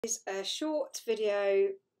Is a short video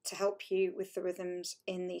to help you with the rhythms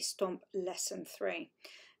in the Stomp lesson 3.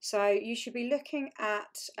 So you should be looking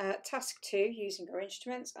at task 2 using your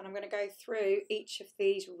instruments, and I'm going to go through each of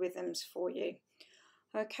these rhythms for you.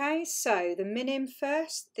 Okay, so the minim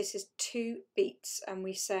first, this is 2 beats and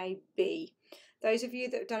we say B. Those of you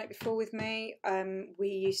that have done it before with me, we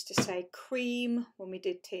used to say cream when we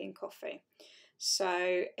did tea and coffee.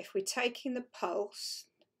 So if we're taking the pulse,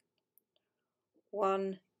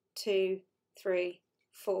 1, 2, 3,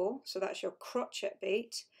 4, so that's your crotchet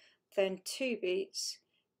beat, then 2 beats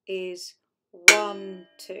is 1,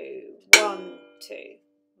 2, 1, 2,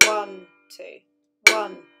 1, 2,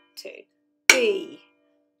 1, 2, B,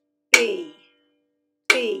 B,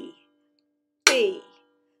 B, B.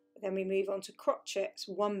 Then we move on to crotchets,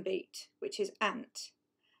 1 beat, which is ant,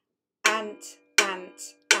 ant,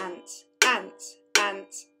 ant, ant, ant,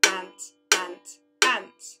 ant, ant, ant,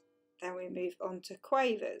 ant. Then we move on to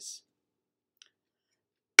quavers.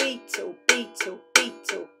 Beetle, beetle,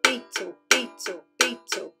 beetle, beetle, beetle,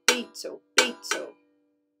 beetle, beetle, beetle.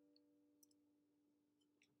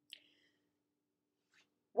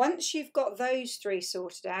 Once you've got those 3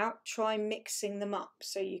 sorted out, try mixing them up.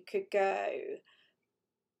 So you could go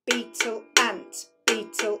beetle, ant,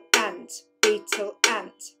 beetle, ant, beetle,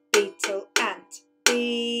 ant, beetle, ant,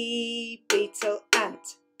 bee, beetle,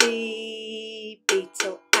 ant, bee,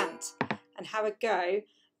 beetle, ant, and have a go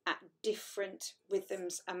at different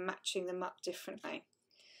rhythms and matching them up differently.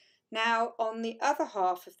 Now on the other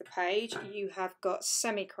half of the page you have got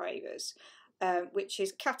semiquavers, which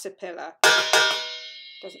is caterpillar.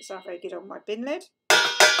 Doesn't sound very good on my bin lid.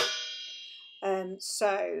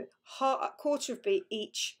 So quarter of beat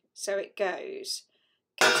each, so it goes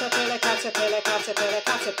caterpillar, caterpillar, caterpillar,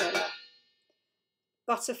 caterpillar.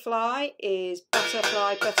 Butterfly is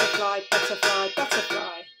butterfly, butterfly, butterfly,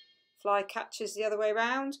 butterfly. Fly catches the other way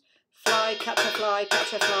round. Fly, catcher, fly,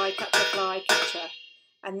 catcher, fly, catcher, fly, catcher.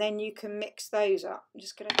 And then you can mix those up. I'm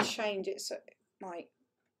just going to change it so my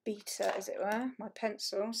beater, as it were, my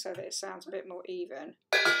pencil, so that it sounds a bit more even.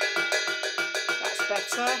 That's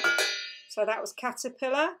better. So that was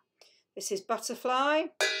caterpillar. This is butterfly.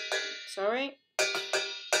 Sorry.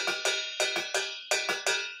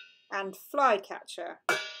 And flycatcher.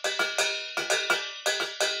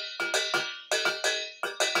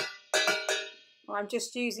 I'm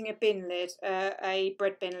just using a bin lid, a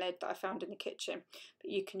bread bin lid that I found in the kitchen,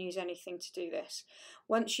 but you can use anything to do this.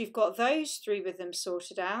 Once you've got those 3 rhythms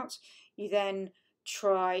sorted out, you then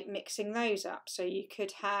try mixing those up. So you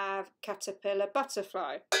could have caterpillar,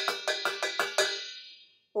 butterfly,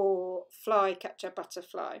 or fly, catcher,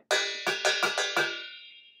 butterfly.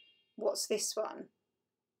 What's this one?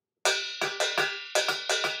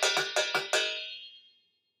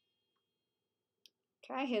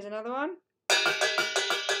 Okay, here's another one.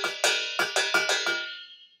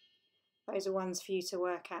 Those are ones for you to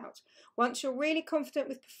work out. Once you're really confident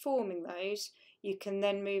with performing those, you can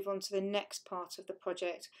then move on to the next part of the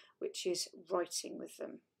project, which is writing with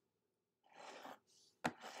them.